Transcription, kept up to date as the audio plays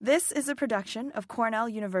This is a production of Cornell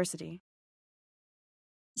University.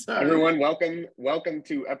 Everyone, welcome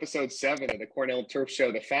to episode 7 of the Cornell Turf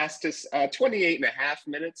Show, the fastest 28 and a half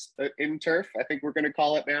minutes in turf, I think we're going to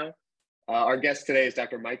call it now. Our guest today is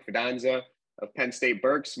Dr. Mike Fidanza of Penn State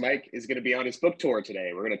Berks. Mike is going to be on his book tour today.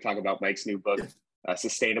 We're going to talk about Mike's new book,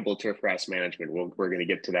 Sustainable Turfgrass Management. We're going to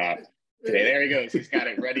get to that today. There he goes. He's got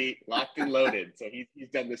it ready, locked and loaded. So he's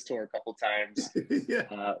done this tour a couple times.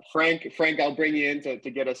 Frank, I'll bring you in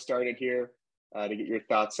to get us started here. To get your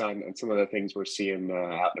thoughts on some of the things we're seeing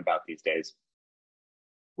out and about these days.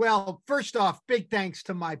 Well, first off, big thanks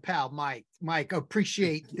to my pal, Mike. Mike,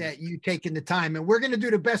 appreciate that you taking the time. And we're going to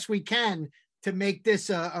do the best we can to make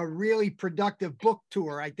this a really productive book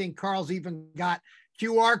tour. I think Carl's even got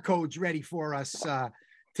QR codes ready for us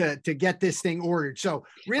to get this thing ordered. So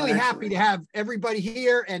really happy to have everybody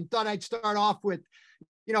here, and thought I'd start off with,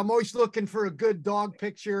 I'm always looking for a good dog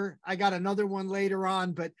picture. I got another one later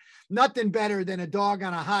on, but nothing better than a dog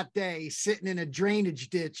on a hot day sitting in a drainage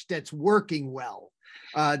ditch that's working well.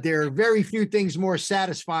 There are very few things more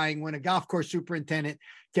satisfying when a golf course superintendent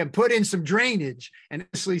can put in some drainage and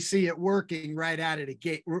actually see it working right out of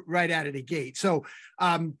the gate. So,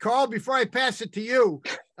 Carl, before I pass it to you,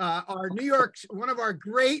 one of our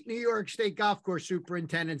great New York State golf course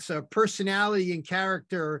superintendents, personality and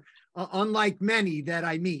character, unlike many that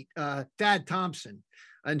I meet, Thad Thompson.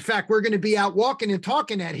 In fact, we're going to be out walking and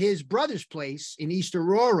talking at his brother's place in East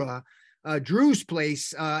Aurora, Drew's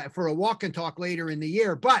place, for a walk and talk later in the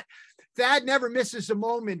year. But Thad never misses a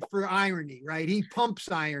moment for irony, right? He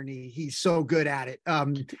pumps irony. He's so good at it.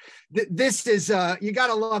 This is, you got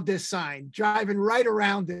to love this sign, driving right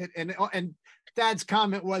around it. And Thad's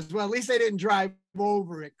comment was, well, at least they didn't drive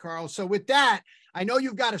over it, Carl. So with that, I know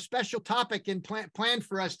you've got a special topic and planned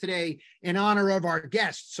for us today in honor of our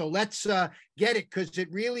guest. So let's get it, because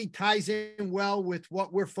it really ties in well with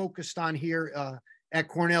what we're focused on here at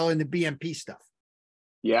Cornell in the BMP stuff.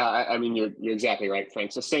 Yeah, I mean, you're exactly right,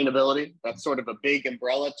 Frank. Sustainability, that's sort of a big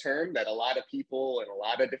umbrella term that a lot of people in a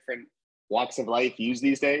lot of different walks of life use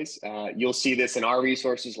these days. You'll see this in our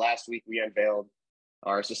resources. Last week, we unveiled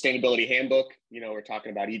our sustainability handbook. We're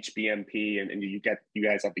talking about each BMP, and you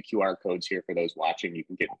guys have the QR codes here for those watching. You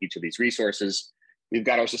can get each of these resources. We've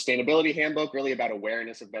got our sustainability handbook, really about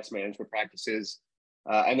awareness of best management practices.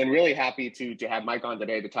 And then really happy to have Mike on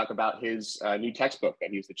today to talk about his new textbook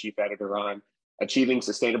that he's the chief editor on, Achieving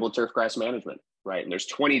Sustainable Turfgrass Management, right? And there's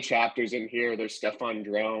 20 chapters in here. There's stuff on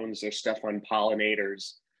drones, there's stuff on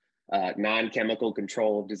pollinators, non-chemical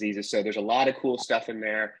control of diseases. So there's a lot of cool stuff in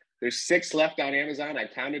there. There's 6 left on Amazon. I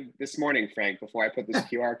counted this morning, Frank, before I put this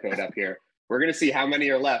QR code up here. We're going to see how many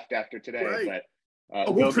are left after today. Right.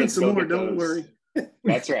 But we'll print some more, don't worry.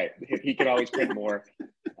 That's right. He can always print more.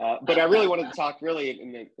 But I really wanted to talk really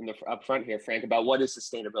in the upfront here, Frank, about what is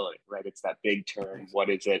sustainability, right? It's that big term. What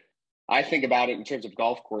is it? I think about it in terms of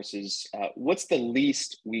golf courses. What's the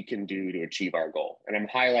least we can do to achieve our goal? And I'm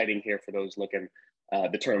highlighting here for those looking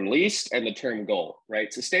the term least and the term goal,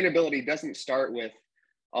 right? Sustainability doesn't start with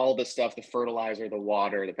all the stuff, the fertilizer, the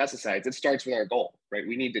water, the pesticides. It starts with our goal, right?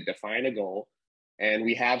 We need to define a goal, and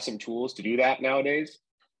we have some tools to do that nowadays.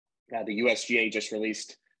 The USGA just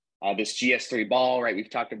released this GS3 ball, right? We've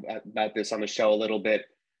talked about this on the show a little bit.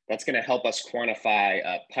 That's going to help us quantify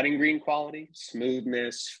putting green quality,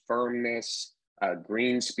 smoothness, firmness,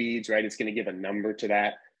 green speeds, right? It's going to give a number to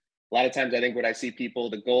that. A lot of times I think what I see people,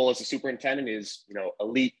 the goal as a superintendent is,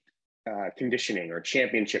 elite conditioning or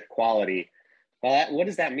championship quality. Well, what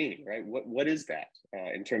does that mean, right? What is that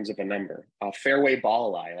in terms of a number? Fairway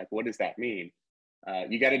ball lie, like what does that mean?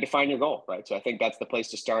 You got to define your goal, right? So I think that's the place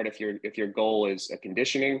to start. If your goal is a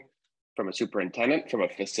conditioning from a superintendent, from a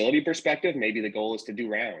facility perspective, maybe the goal is to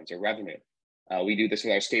do rounds or revenue. We do this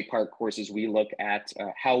with our state park courses. We look at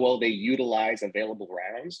how well they utilize available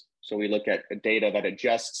rounds. So we look at data that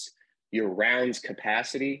adjusts your rounds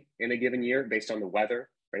capacity in a given year based on the weather,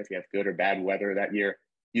 right? If you have good or bad weather that year,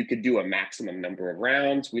 you could do a maximum number of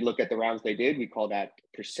rounds. We look at the rounds they did. We call that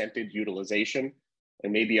percentage utilization.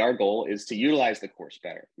 And maybe our goal is to utilize the course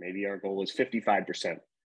better. Maybe our goal is 55%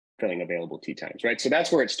 filling available tee times, right? So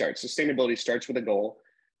that's where it starts. Sustainability starts with a goal.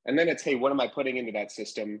 And then it's, hey, what am I putting into that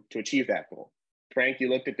system to achieve that goal? Frank, you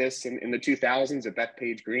looked at this in the 2000s at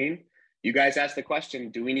Bethpage Green. You guys asked the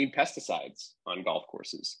question, do we need pesticides on golf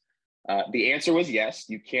courses? The answer was yes.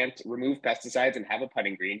 You can't remove pesticides and have a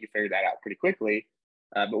putting green. You figured that out pretty quickly.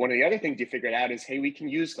 But one of the other things you figured out is, hey, we can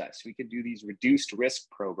use less. We can do these reduced risk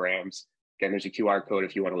programs. Again, there's a QR code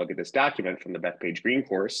if you want to look at this document from the Bethpage Green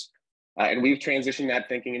course. And we've transitioned that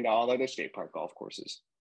thinking into all other state park golf courses.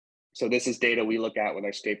 So this is data we look at with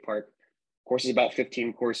our state park Course is about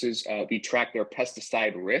 15 courses. We track their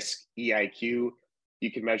pesticide risk, EIQ.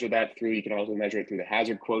 You can measure that through, you can also measure it through the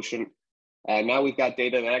hazard quotient. Now we've got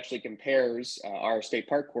data that actually compares our state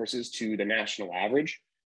park courses to the national average.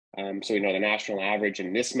 So we know the national average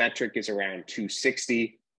in this metric is around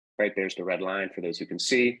 260, right? There's the red line for those who can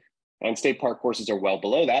see. And state park courses are well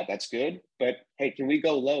below that. That's good. But hey, can we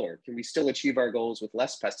go lower? Can we still achieve our goals with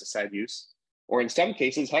less pesticide use? Or in some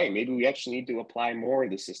cases, hey, maybe we actually need to apply more of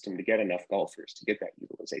the system to get enough golfers to get that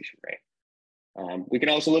utilization rate. We can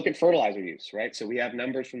also look at fertilizer use, right? So we have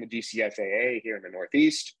numbers from the GCFAA here in the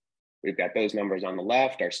Northeast. We've got those numbers on the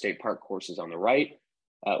left, our state park courses on the right.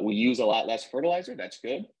 We use a lot less fertilizer, that's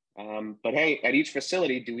good. But hey, at each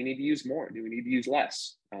facility, do we need to use more? Do we need to use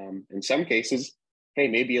less? In some cases, hey,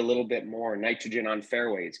 maybe a little bit more nitrogen on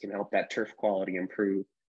fairways can help that turf quality improve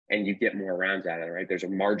and you get more rounds out of it, right? There's a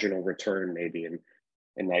marginal return maybe in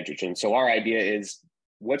nitrogen. So our idea is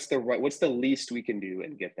what's the least we can do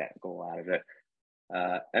and get that goal out of it?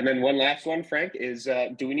 And then one last one, Frank, is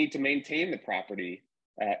do we need to maintain the property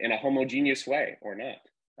in a homogeneous way or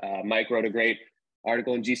not? Mike wrote a great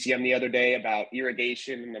article in GCM the other day about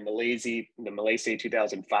irrigation in the Malaysia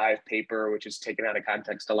 2005 paper, which is taken out of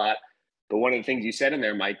context a lot. But one of the things you said in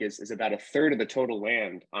there, Mike, is about a third of the total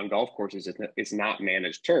land on golf courses is not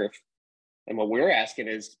managed turf. And what we're asking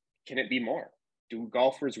is, can it be more? Do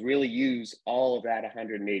golfers really use all of that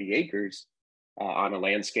 180 acres on a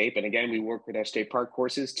landscape? And again, we work with our state park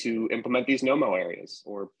courses to implement these no-mow areas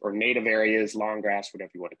or native areas, long grass,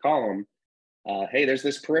 whatever you want to call them. Hey, there's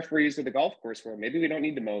this peripheries of the golf course where maybe we don't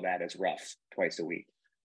need to mow that as rough twice a week.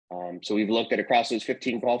 So we've looked at across those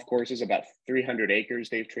 15 golf courses, about 300 acres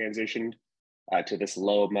they've transitioned to this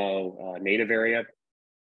low mow native area.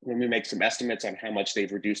 When we make some estimates on how much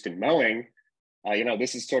they've reduced in mowing,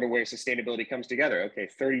 this is sort of where sustainability comes together. Okay,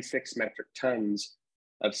 36 metric tons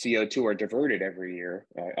of CO2 are diverted every year,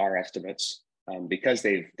 our estimates, because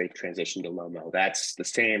they've transitioned to low mow. That's the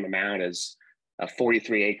same amount as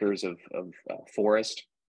 43 acres of forest,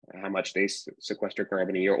 how much they sequester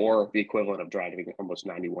carbon a year, or the equivalent of driving almost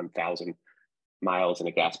 91,000 miles in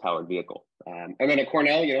a gas-powered vehicle. And then at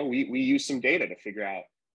Cornell, we use some data to figure out,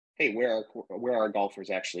 hey, where are our golfers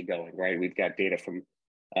actually going, right? We've got data from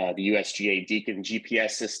the USGA Deacon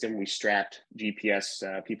GPS system. We strapped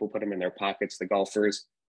GPS, people put them in their pockets, the golfers.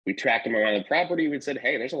 We tracked them around the property. We said,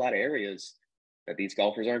 hey, there's a lot of areas that these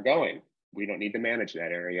golfers aren't going. We don't need to manage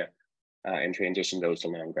that area and transition those to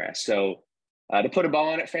long grass. So to put a bow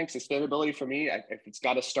on it, Frank, sustainability for me, it's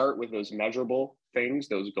got to start with those measurable things,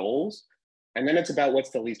 those goals. And then it's about what's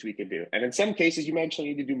the least we can do. And in some cases, you might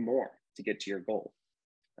actually need to do more to get to your goal.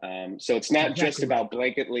 So it's not just about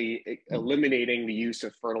blanketly eliminating the use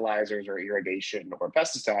of fertilizers or irrigation or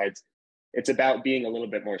pesticides. It's about being a little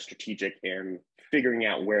bit more strategic and figuring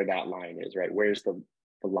out where that line is, right? Where's the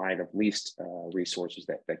line of least resources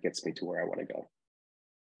that gets me to where I want to go.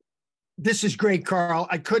 This is great, Carl.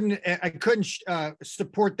 I couldn't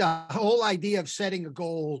support the whole idea of setting a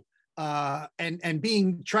goal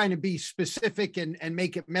and trying to be specific and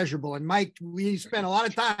make it measurable. And Mike, we spent a lot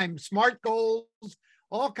of time, SMART goals,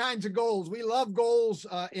 all kinds of goals. We love goals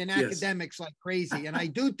in academics like crazy. And I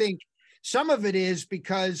do think some of it is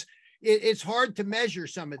because it's hard to measure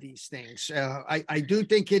some of these things. I do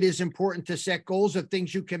think it is important to set goals of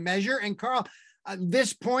things you can measure. And Carl,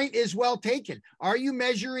 this point is well taken. Are you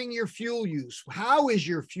measuring your fuel use? How is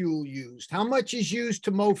your fuel used? How much is used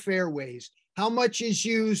to mow fairways? How much is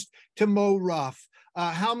used to mow rough?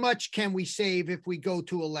 How much can we save if we go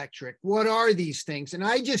to electric? What are these things? And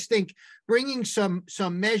I just think bringing some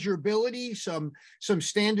measurability, some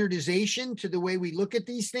standardization to the way we look at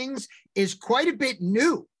these things is quite a bit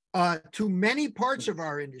new to many parts of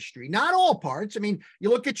our industry. Not all parts. I mean, you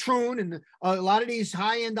look at Troon and a lot of these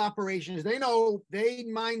high-end operations, they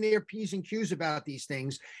mind their P's and Q's about these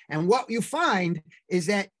things. And what you find is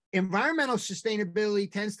that environmental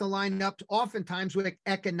sustainability tends to line up oftentimes with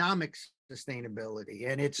economic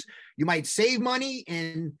sustainability. And you might save money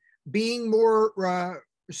in being more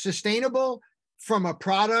sustainable from a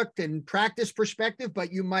product and practice perspective,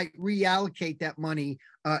 but you might reallocate that money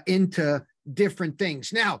into different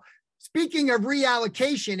things. Now, speaking of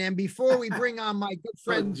reallocation, and before we bring on my good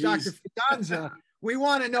friend, Dr. Fidanza, we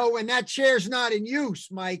want to know when that chair's not in use,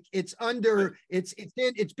 Mike, it's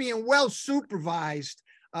being well supervised.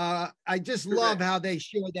 I just love how they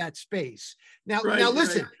share that space. Now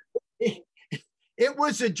listen, it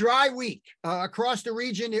was a dry week across the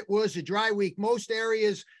region. It was a dry week. Most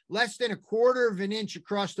areas less than 1/4 of an inch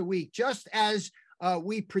across the week, just as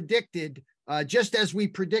we predicted Just as we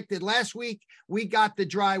predicted last week, we got the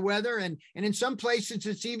dry weather, and in some places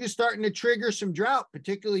it's even starting to trigger some drought,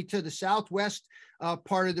 particularly to the southwest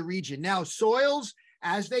part of the region. Now, soils,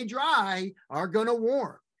 as they dry, are going to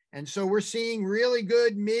warm. And so we're seeing really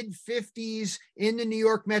good mid 50s in the New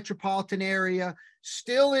York metropolitan area,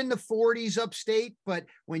 still in the 40s upstate. But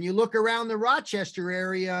when you look around the Rochester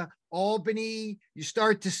area, Albany, you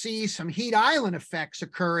start to see some heat island effects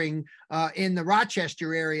occurring in the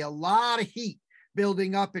Rochester area. A lot of heat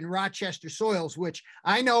building up in Rochester soils, which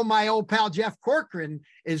I know my old pal Jeff Corcoran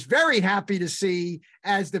is very happy to see,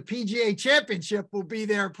 as the PGA Championship will be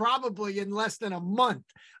there probably in less than a month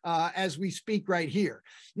as we speak right here.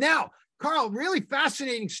 Now, Carl, really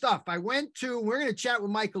fascinating stuff. We're going to chat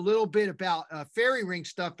with Mike a little bit about fairy ring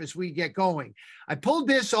stuff as we get going. I pulled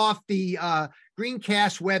this off the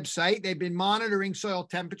Greencast website. They've been monitoring soil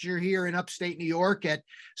temperature here in upstate New York at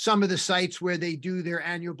some of the sites where they do their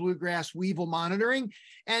annual bluegrass weevil monitoring.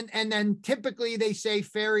 And then typically they say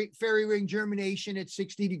fairy ring germination at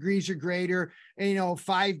 60 degrees or greater, and,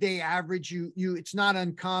 5-day average, it's not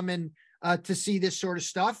uncommon to see this sort of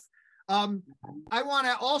stuff. I want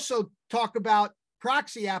to also talk about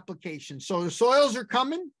proxy applications. So the soils are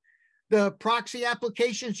coming. The proxy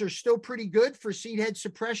applications are still pretty good for seed head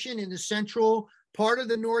suppression in the central part of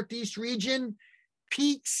the Northeast region.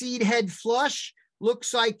 Peak seed head flush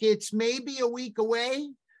looks like it's maybe a week away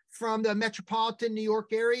from the metropolitan New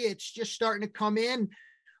York area. It's just starting to come in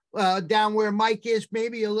down where Mike is,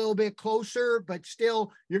 maybe a little bit closer, but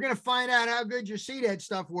still you're going to find out how good your seed head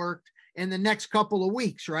stuff worked in the next couple of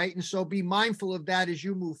weeks, right? And so be mindful of that as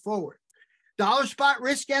you move forward. Dollar spot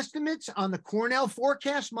risk estimates on the Cornell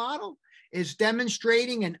forecast model is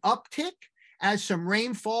demonstrating an uptick as some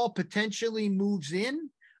rainfall potentially moves in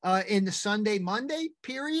the Sunday, Monday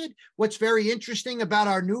period. What's very interesting about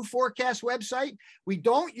our new forecast website, we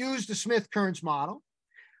don't use the Smith-Kearns model,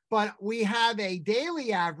 but we have a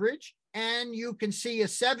daily average, and you can see a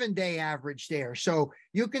 7-day average there. So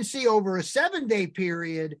you can see over a 7-day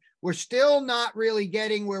period, we're still not really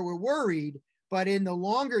getting where we're worried, but in the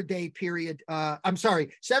longer day period,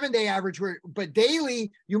 7-day average, but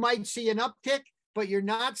daily, you might see an uptick, but you're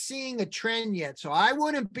not seeing a trend yet. So I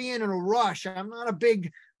wouldn't be in a rush. I'm not a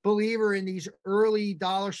big believer in these early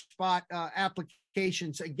dollar spot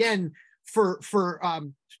applications. Again,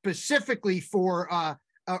 specifically for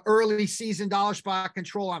early season dollar spot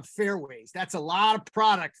control on fairways. That's a lot of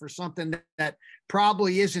product for something that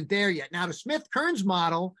probably isn't there yet. Now, the Smith-Kearns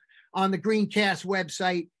model on the Greencast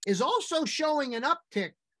website is also showing an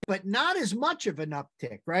uptick, but not as much of an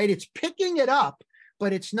uptick, right? It's picking it up,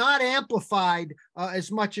 but it's not amplified as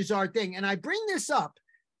much as our thing. And I bring this up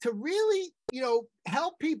to really,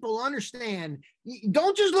 help people understand.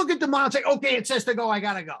 Don't just look at the model and say, okay, it says to go, I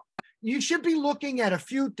gotta go. You should be looking at a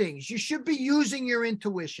few things. You should be using your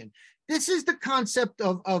intuition. This is the concept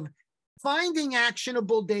of finding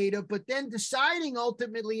actionable data, but then deciding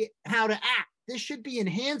ultimately how to act. This should be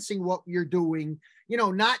enhancing what you're doing,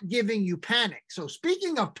 not giving you panic. So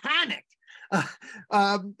speaking of panic,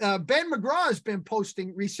 Ben McGraw has been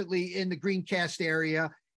posting recently in the Greencast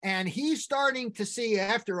area, and he's starting to see,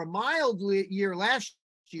 after a mild year last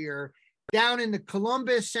year, down in the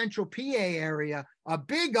Columbus, Central PA area, a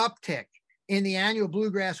big uptick in the annual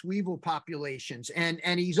bluegrass weevil populations. And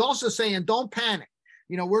he's also saying, don't panic.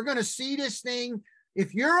 We're going to see this thing.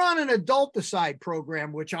 If you're on an adulticide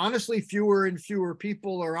program, which honestly fewer and fewer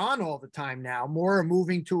people are on all the time now, more are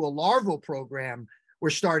moving to a larval program, we're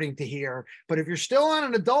starting to hear. But if you're still on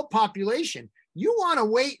an adult population, you want to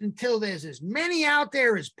wait until there's as many out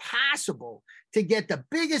there as possible to get the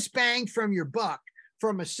biggest bang from your buck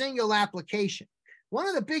from a single application. One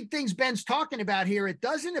of the big things Ben's talking about here, it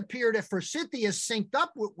doesn't appear that Forsythia synced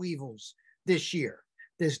up with weevils this year.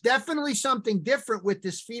 There's definitely something different with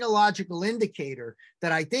this phenological indicator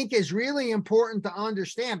that I think is really important to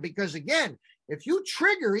understand, because again, if you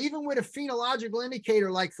trigger even with a phenological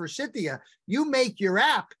indicator like Forsythia, you make your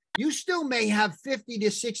app, you still may have 50 to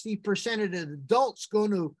 60% of the adults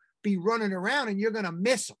going to be running around and you're going to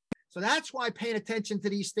miss them. So that's why paying attention to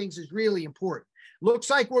these things is really important.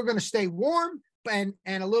 Looks like we're going to stay warm and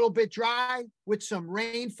a little bit dry with some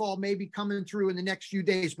rainfall maybe coming through in the next few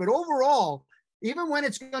days. But overall, even when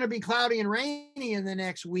it's going to be cloudy and rainy in the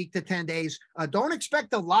next week to 10 days, don't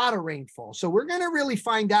expect a lot of rainfall. So we're going to really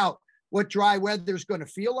find out what dry weather is going to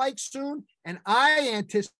feel like soon. And I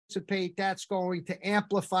anticipate that's going to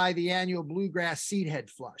amplify the annual bluegrass seed head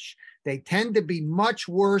flush. They tend to be much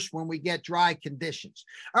worse when we get dry conditions.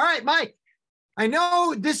 All right, Mike, I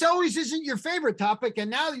know this always isn't your favorite topic, and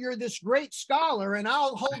now you're this great scholar, and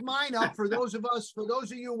I'll hold mine up for those of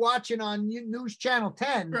you watching on News Channel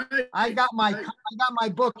 10. Right. I got my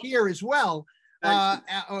book here as well.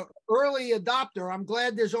 Early adopter. I'm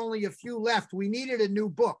glad there's only a few left. We needed a new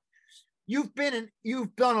book. You've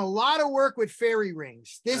done a lot of work with fairy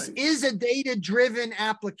rings. This is a data-driven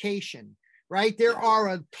application, right? There are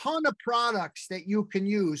a ton of products that you can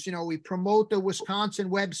use. You know, we promote the Wisconsin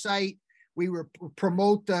website. We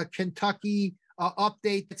promote the Kentucky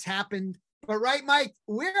update that's happened. But right, Mike,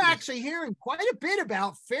 we're actually hearing quite a bit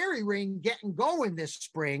about fairy ring getting going this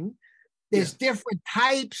spring. There's different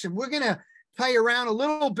types, and we're going to play around a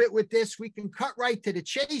little bit with this. We can cut right to the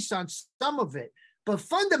chase on some of it. But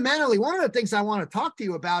fundamentally, one of the things I want to talk to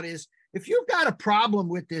you about is if you've got a problem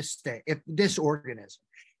with this organism,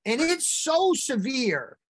 and it's so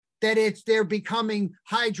severe that they're becoming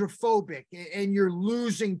hydrophobic and you're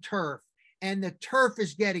losing turf, and the turf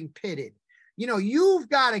is getting pitted. You know, you've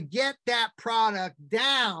got to get that product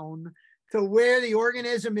down to where the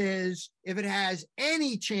organism is if it has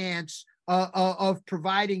any chance of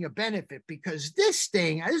providing a benefit, because this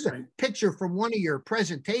thing, this is a picture from one of your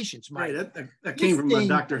presentations, Mike. Right, that came from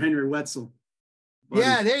Dr. Henry Wetzel.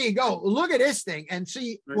 Yeah, there you go. Look at this thing. And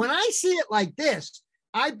see, when I see it like this,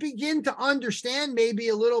 I begin to understand maybe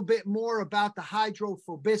a little bit more about the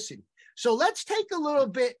hydrophobicity. So let's take a little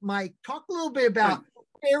bit, Mike, talk a little bit about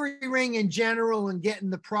fairy ring in general and getting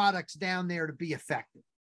the products down there to be effective.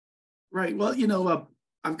 Right. Well, you know,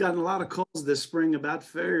 I've gotten a lot of calls this spring about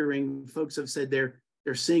fairy ring. Folks have said they're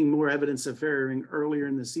seeing more evidence of fairy ring earlier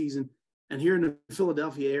in the season. And here in the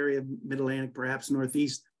Philadelphia area, Mid-Atlantic, perhaps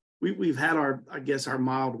Northeast, we've had our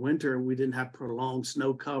mild winter. We didn't have prolonged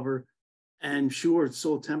snow cover. And sure,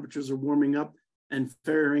 soil temperatures are warming up, and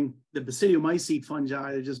fairy ring, the basidiomycete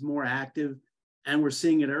fungi are just more active, and we're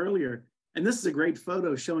seeing it earlier. And this is a great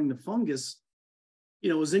photo showing the fungus, you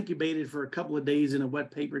know, was incubated for a couple of days in a wet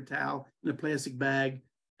paper towel in a plastic bag,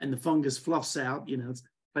 and the fungus fluffs out, you know, it's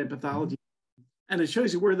plant pathology. And it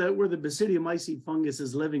shows you where the basidiomycete fungus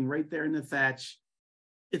is living right there in the thatch.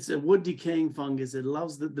 It's a wood decaying fungus. It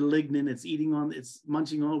loves the lignin. It's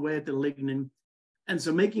munching all away at the lignin. And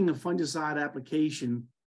so making a fungicide application,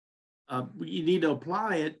 you need to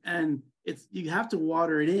apply it, and you have to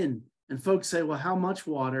water it in. And folks say, well, how much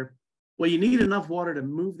water? Well, you need enough water to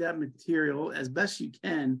move that material as best you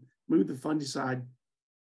can, move the fungicide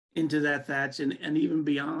into that thatch and even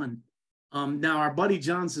beyond. Now, our buddy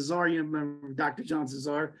John Cesar, you remember Dr. John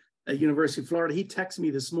Cesar at University of Florida, he texted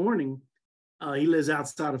me this morning. He lives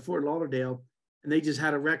outside of Fort Lauderdale, and they just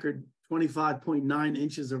had a record 25.9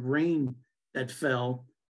 inches of rain that fell.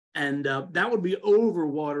 And that would be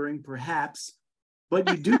overwatering, perhaps, but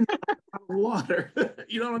you do need a lot of water.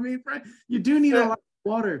 You know what I mean, Frank? You do need a lot of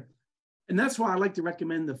water. And that's why I like to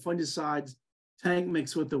recommend the fungicides tank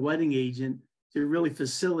mix with the wetting agent to really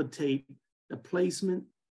facilitate the placement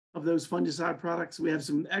of those fungicide products. We have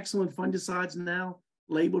some excellent fungicides now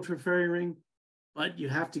labeled for fairy ring, but you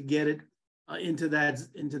have to get it into that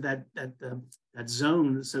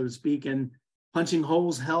zone, so to speak. And punching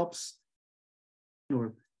holes helps.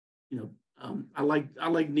 Or, you know, I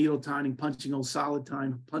like needle tining, punching holes, solid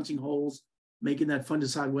time, punching holes, making that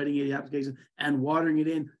fungicide wetting agent application and watering it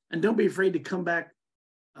in. And don't be afraid to come back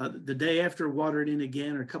the day after, water it in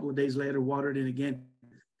again, or a couple of days later, water it in again.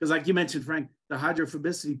 Because like you mentioned, Frank, the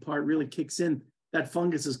hydrophobicity part really kicks in. That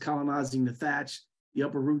fungus is colonizing the thatch, the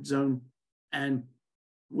upper root zone, and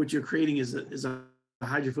what you're creating is a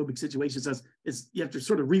hydrophobic situation. So you have to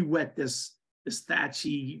sort of re-wet this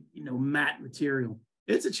thatchy, you know, matte material.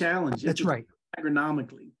 It's a challenge. That's right.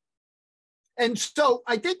 Agronomically. And so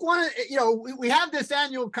I think we have this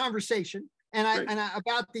annual conversation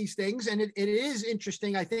about these things, and it is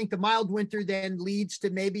interesting. I think the mild winter then leads to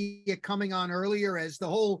maybe it coming on earlier as the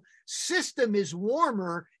whole system is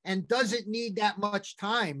warmer and doesn't need that much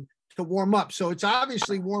time to warm up. So it's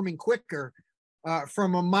obviously warming quicker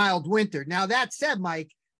from a mild winter. Now, that said,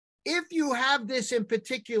 Mike, if you have this in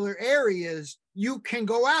particular areas, you can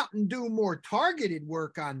go out and do more targeted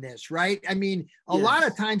work on this, right? I mean, a lot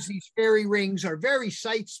of times these fairy rings are very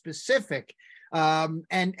site specific,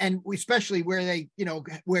 and especially where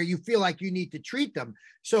where you feel like you need to treat them.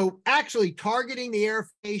 So actually targeting the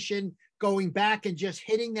aeration, going back and just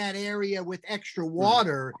hitting that area with extra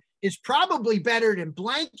water is probably better than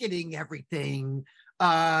blanketing everything,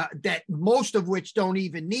 that most of which don't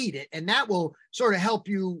even need it. And that will sort of help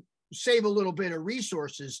you save a little bit of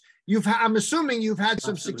resources. I'm assuming you've had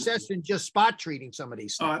some success in just spot treating some of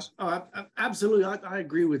these things. Absolutely. I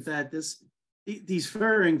agree with that. These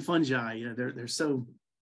fairy ring fungi, you know, they're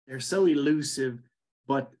so elusive,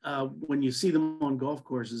 But when you see them on golf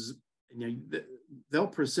courses, you know, they'll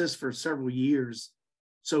persist for several years.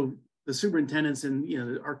 So the superintendents and, you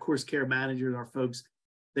know, our course care managers, our folks,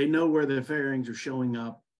 they know where the fairings are showing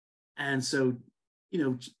up. And so, you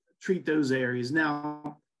know, treat those areas.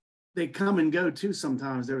 Now, they come and go too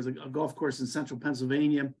sometimes. There was a golf course in central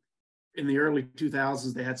Pennsylvania in the early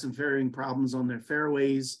 2000s. They had some fairing problems on their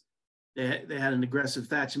fairways. They had an aggressive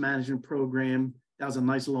thatch management program. That was a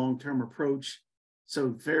nice long-term approach.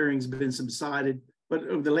 So fairing's been subsided. But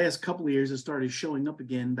over the last couple of years, it started showing up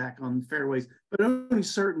again back on fairways, but only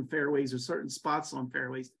certain fairways or certain spots on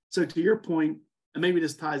fairways. So to your point, and maybe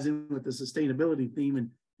this ties in with the sustainability theme, and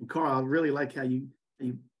Carl, I really like how you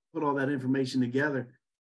put all that information together.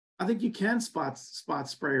 I think you can spot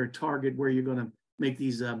spray or target where you're going to make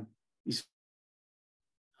these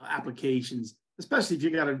applications, especially if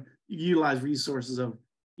you got to utilize resources of,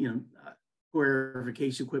 you know,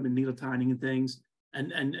 clarification equipment, needle tining and things,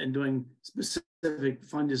 and doing specific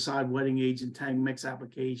fungicide, wetting agent, tang mix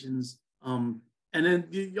applications. And then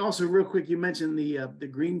you also, real quick, you mentioned the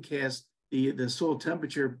green cast, the soil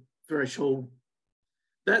temperature threshold.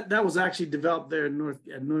 That was actually developed there in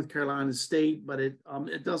North Carolina State, but it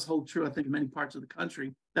does hold true, I think, in many parts of the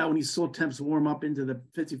country, that when these soil temps warm up into the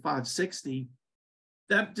 55, 60,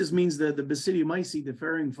 that just means that the Basidiomyces, the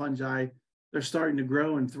fairing fungi, they're starting to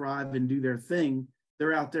grow and thrive and do their thing.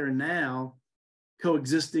 They're out there now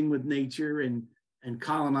coexisting with nature and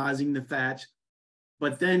colonizing the thatch.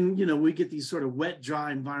 But then, you know, we get these sort of wet,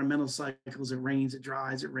 dry environmental cycles. It rains, it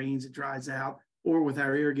dries, it rains, it dries out. Or with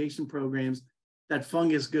our irrigation programs, that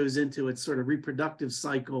fungus goes into its sort of reproductive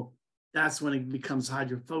cycle. That's when it becomes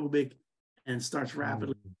hydrophobic and starts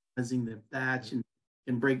rapidly colonizing the thatch and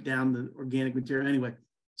can break down the organic material anyway.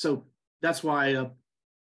 So that's why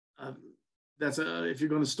if you're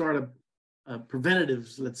going to start a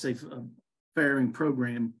preventative, let's say, fairing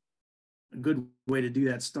program, a good way to do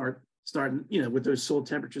that, starting, you know, with those soil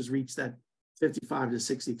temperatures reach that 55 to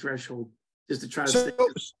 60 threshold, just to try to stay.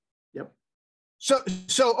 Yep.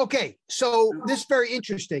 So okay. So this is very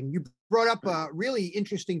interesting. You brought up a really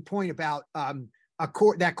interesting point about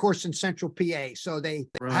that course in Central PA. So they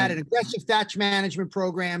had an aggressive thatch management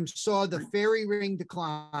program, saw the fairy ring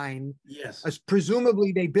decline. Yes.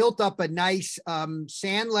 Presumably they built up a nice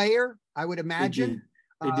sand layer, I would imagine.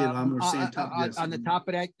 They did a lot more sand top on the top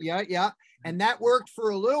of that. Yeah. And that worked for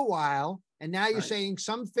a little while. And now you're saying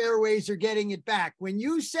some fairways are getting it back. When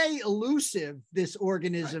you say elusive this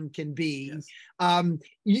organism can be, and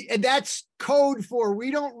that's code for we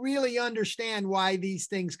don't really understand why these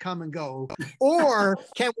things come and go. Or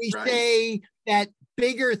can we say that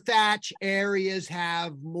bigger thatch areas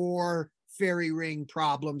have more fairy ring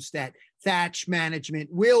problems, that thatch management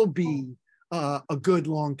will be a good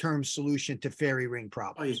long-term solution to fairy ring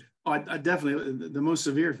problems? I definitely, the most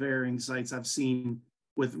severe fairing sites I've seen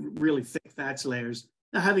with really thick thatch layers.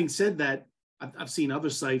 Now, having said that, I've seen other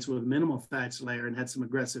sites with minimal thatch layer and had some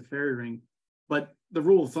aggressive fairy ring, but the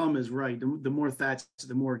rule of thumb is right. The more thatch,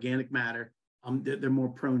 the more organic matter, they're more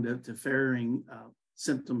prone to fairy ring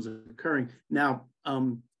symptoms occurring. Now,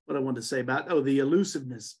 what I wanted to say about, the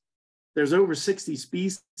elusiveness. There's over 60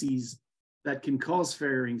 species that can cause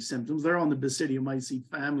fairy ring symptoms. They're on the Basidiomyces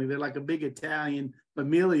family. They're like a big Italian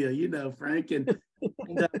familia, you know, Frank, and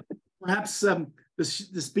perhaps the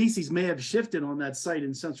species may have shifted on that site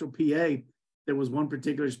in Central PA. There was one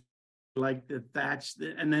particular, like the thatch,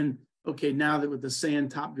 and then, okay, now that with the sand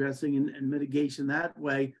top dressing and mitigation that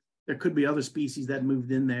way, there could be other species that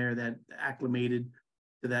moved in there that acclimated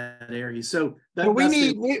to that area. So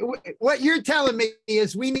what you're telling me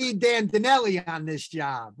is we need Dan Dinelli on this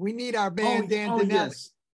job. We need our man Dan Dinelli.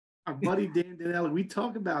 Yes. Our buddy Dan Dinelli. We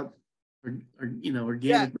talk about,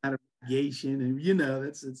 organic matter mitigation, and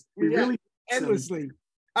really endlessly.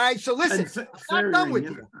 All right, so listen, I'm done with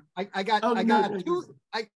you. I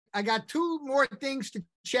got two more things to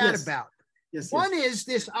chat about. One is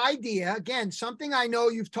this idea, again, something I know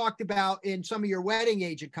you've talked about in some of your wetting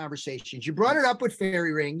agent conversations. You brought it up with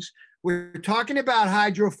fairy rings. We're talking about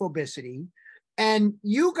hydrophobicity. And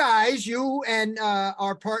you guys, you and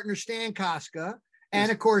our partner Stan Koska,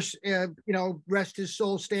 and of course, rest his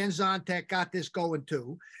soul, Stan Zontek got this going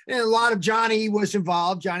too. And a lot of Johnny was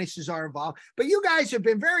involved, Johnny Cesar involved. But you guys have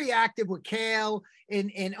been very active with Kale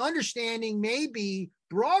in understanding maybe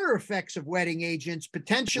broader effects of wetting agents,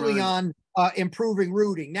 potentially on improving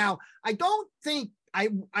rooting. Now, I don't think, I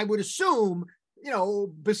would assume,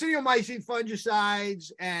 Basidiomyces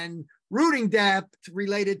fungicides and rooting depth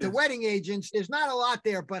related to wetting agents, there's not a lot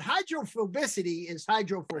there, but hydrophobicity is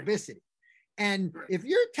hydrophobicity. And if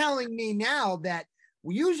you're telling me now that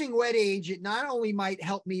using wet agent not only might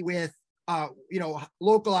help me with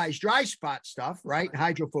localized dry spot stuff, right?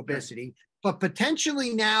 Hydrophobicity, but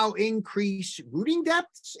potentially now increase rooting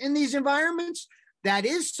depths in these environments. That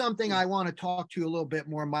is something I want to talk to you a little bit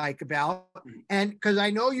more, Mike, about. And because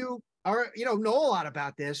I know you are, know a lot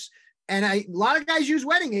about this. And a lot of guys use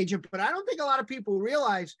wetting agent, but I don't think a lot of people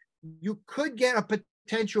realize you could get a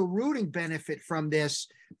potential rooting benefit from this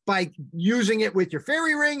by using it with your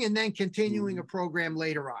fairy ring and then continuing a program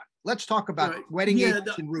later on. Let's talk about wetting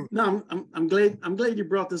agents and rooting. No, I'm glad you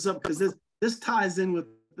brought this up, because this ties in with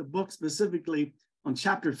the book, specifically on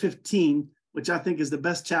chapter 15, which I think is the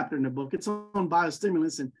best chapter in the book. It's on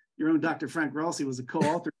biostimulants, and your own Dr. Frank Rossi was a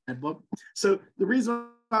co-author of that book. So the reason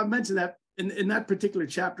I mentioned that, in that particular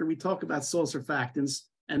chapter, we talk about soil surfactants,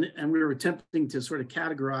 and we were attempting to sort of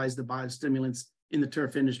categorize the biostimulants in the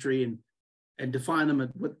turf industry and define them at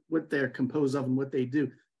what they're composed of and what they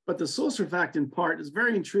do. But the soil surfactant part is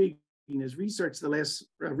very intriguing. There's research the last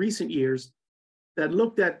recent years that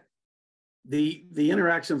looked at the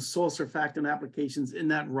interaction of soil surfactant applications in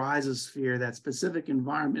that rhizosphere, that specific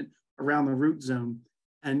environment around the root zone.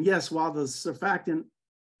 And yes, while the surfactant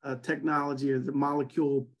technology or the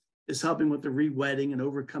molecule is helping with the re-wetting and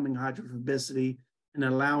overcoming hydrophobicity and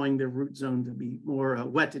allowing the root zone to be more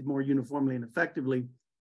wetted more uniformly and effectively,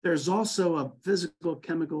 there's also a physical,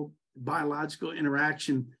 chemical, biological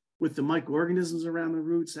interaction with the microorganisms around the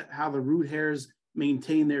roots, how the root hairs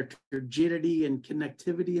maintain their turgidity and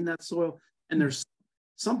connectivity in that soil. And there's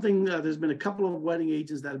something, there's been a couple of wetting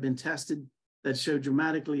agents that have been tested that show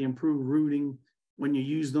dramatically improved rooting when you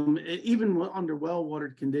use them. Even under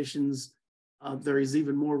well-watered conditions, there is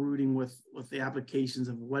even more rooting with the applications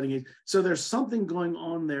of wetting agent. So there's something going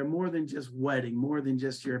on there more than just wetting, more than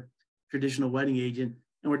just your traditional wetting agent.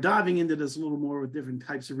 And we're diving into this a little more with different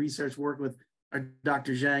types of research, work with our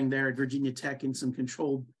Dr. Zhang there at Virginia Tech in some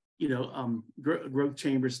controlled, growth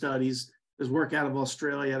chamber studies. There's work out of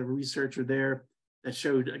Australia, out of a researcher there that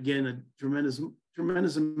showed, again, a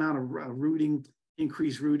tremendous amount of rooting,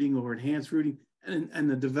 increased rooting or enhanced rooting, and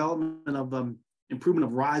the development of improvement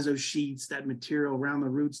of rhizo sheets, that material around the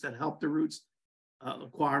roots that help the roots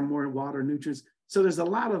acquire more water nutrients. So there's a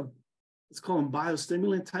lot of, let's call them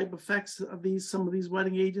biostimulant type effects of some of these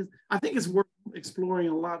wetting agents. I think it's worth exploring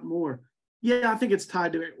a lot more. Yeah, I think it's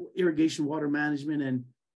tied to irrigation water management and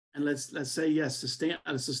let's say, yes,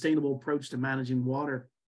 a sustainable approach to managing water,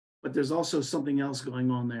 but there's also something else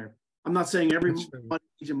going on there. I'm not saying every wetting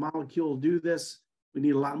agent molecule will do this. We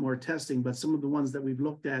need a lot more testing, but some of the ones that we've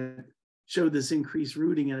looked at showed this increased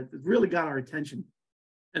rooting, and it really got our attention.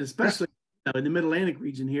 And especially in the Mid-Atlantic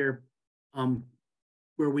region here,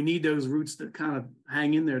 where we need those roots to kind of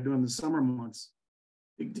hang in there during the summer months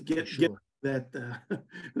to get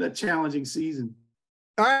that challenging season.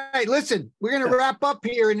 All right, listen, we're going to wrap up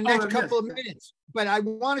here in the next couple of minutes, but I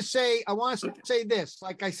want to say this.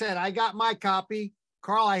 Like I said, I got my copy.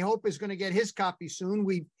 Carl, I hope, is going to get his copy soon.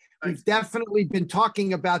 We've definitely been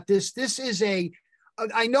talking about this. This is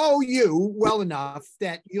I know you well enough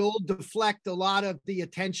that you'll deflect a lot of the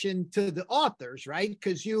attention to the authors, right?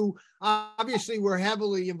 Because you obviously were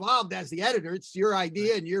heavily involved as the editor. It's your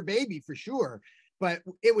idea and your baby for sure. But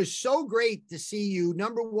it was so great to see you,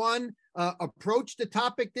 number one, approach the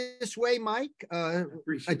topic this way, Mike,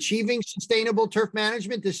 achieving sustainable turf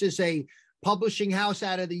management. This is a publishing house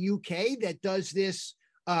out of the UK that does this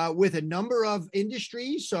with a number of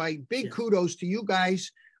industries. So big kudos to you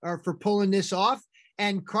guys for pulling this off.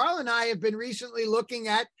 And Carl and I have been recently looking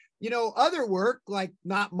at, other work, like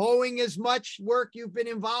not mowing as much work you've been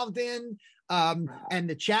involved in. And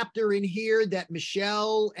the chapter in here that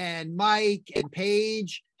Michelle and Mike and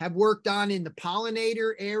Paige have worked on in the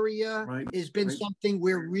pollinator area has been something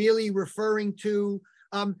we're really referring to.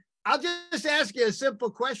 I'll just ask you a simple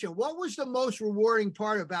question. What was the most rewarding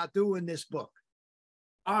part about doing this book?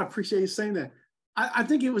 I appreciate you saying that. I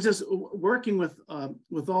think it was just working with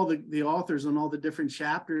all the authors on all the different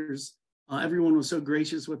chapters. Everyone was so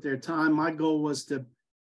gracious with their time. My goal was to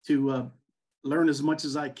learn as much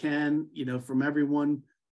as I can, from everyone,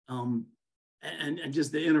 and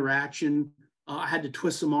just the interaction. I had to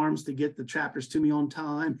twist some arms to get the chapters to me on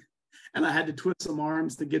time, and I had to twist some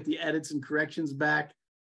arms to get the edits and corrections back.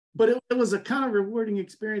 But it was a kind of rewarding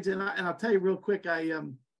experience, and I'll tell you real quick.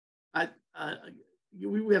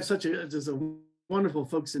 We have such a wonderful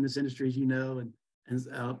folks in this industry, as you know,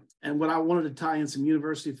 and what I wanted to tie in some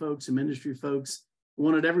university folks, some industry folks,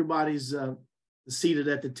 wanted everybody's seated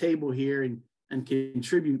at the table here and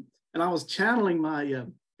contribute. And I was channeling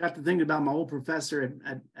got to thinking about my old professor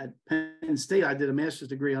at Penn State. I did a master's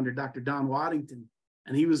degree under Dr. Don Waddington,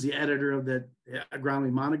 and he was the editor of the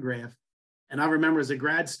agronomy monograph. And I remember as a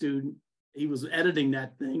grad student, he was editing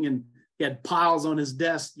that thing, and he had piles on his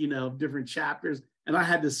desk, of different chapters. And I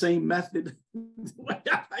had the same method.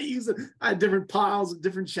 I use it. I had different piles of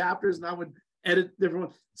different chapters, and I would edit different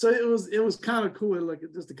ones. So it was kind of cool, like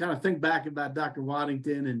just to kind of think back about Dr.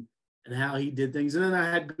 Waddington and how he did things. And then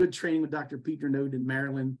I had good training with Dr. Peter Note in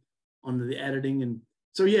Maryland on the editing. And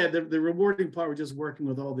so, yeah, the rewarding part was just working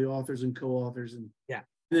with all the authors and co-authors. And yeah.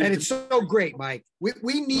 And it's so great, Mike. We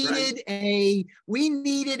needed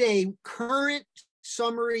a current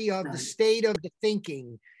summary of the state of the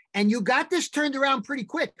thinking. And you got this turned around pretty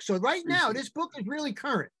quick. So right now, this book is really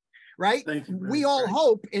current, right? Thank you, we all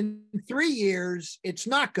hope in 3 years it's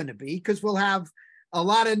not going to be, because we'll have a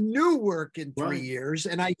lot of new work in 3 years.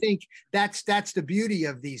 And I think that's the beauty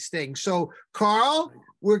of these things. So, Carl,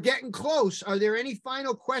 we're getting close. Are there any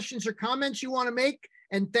final questions or comments you want to make?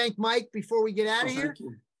 And thank Mike before we get out of here. Thank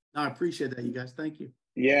you. No, I appreciate that, you guys. Thank you.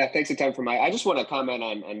 Yeah, thanks a ton for Mike. I just want to comment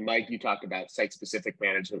on Mike. You talked about site-specific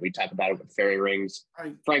management. We talked about it with fairy rings.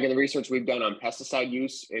 Right. Frank, in the research we've done on pesticide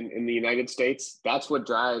use in the United States, that's what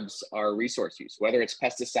drives our resource use, whether it's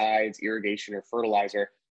pesticides, irrigation, or fertilizer.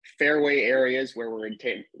 Fairway areas where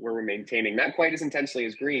we're maintaining, not quite as intensely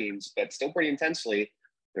as greens, but still pretty intensely,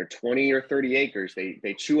 they're 20 or 30 acres.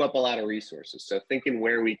 They chew up a lot of resources. So thinking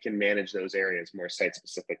where we can manage those areas more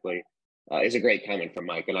site-specifically is a great comment from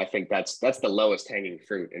Mike. And I think that's the lowest hanging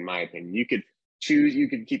fruit, in my opinion. You could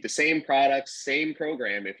keep the same products, same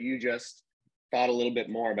program, if you just thought a little bit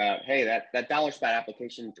more about, hey, that dollar spot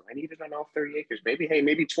application, do I need it on all 30 acres?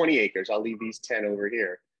 Maybe 20 acres. I'll leave these 10 over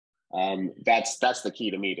here. That's the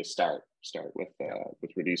key to me to start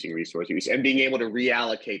with reducing resource use and being able to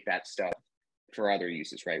reallocate that stuff for other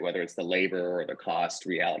uses, right? Whether it's the labor or the cost,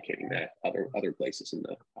 reallocating that other places in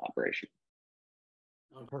the operation.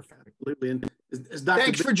 Oh, perfect. Absolutely. And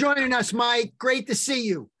thanks for joining us, Mike. Great to see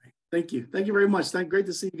you. Thank you. Thank you very much. Great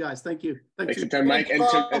to see you guys. Thank you. Thanks for time, Mike. And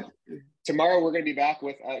tomorrow we're going to be back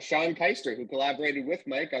with Sean Keister, who collaborated with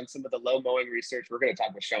Mike on some of the low mowing research. We're going to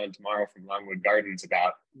talk with Sean tomorrow from Longwood Gardens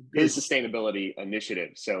about his sustainability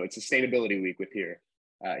initiative. So it's Sustainability Week here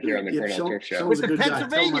on the Cornell Turf Show. With the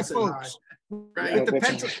Pennsylvania folks. Right.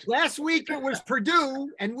 Last week it was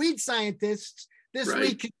Purdue and weed scientists. This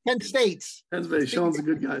week, Penn State's. Pennsylvania. Sean's a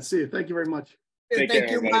good guy. See you. Thank you very much. Thank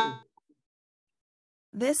you.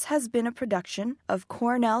 This has been a production of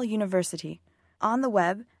Cornell University, on the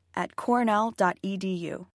web at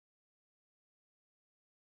cornell.edu.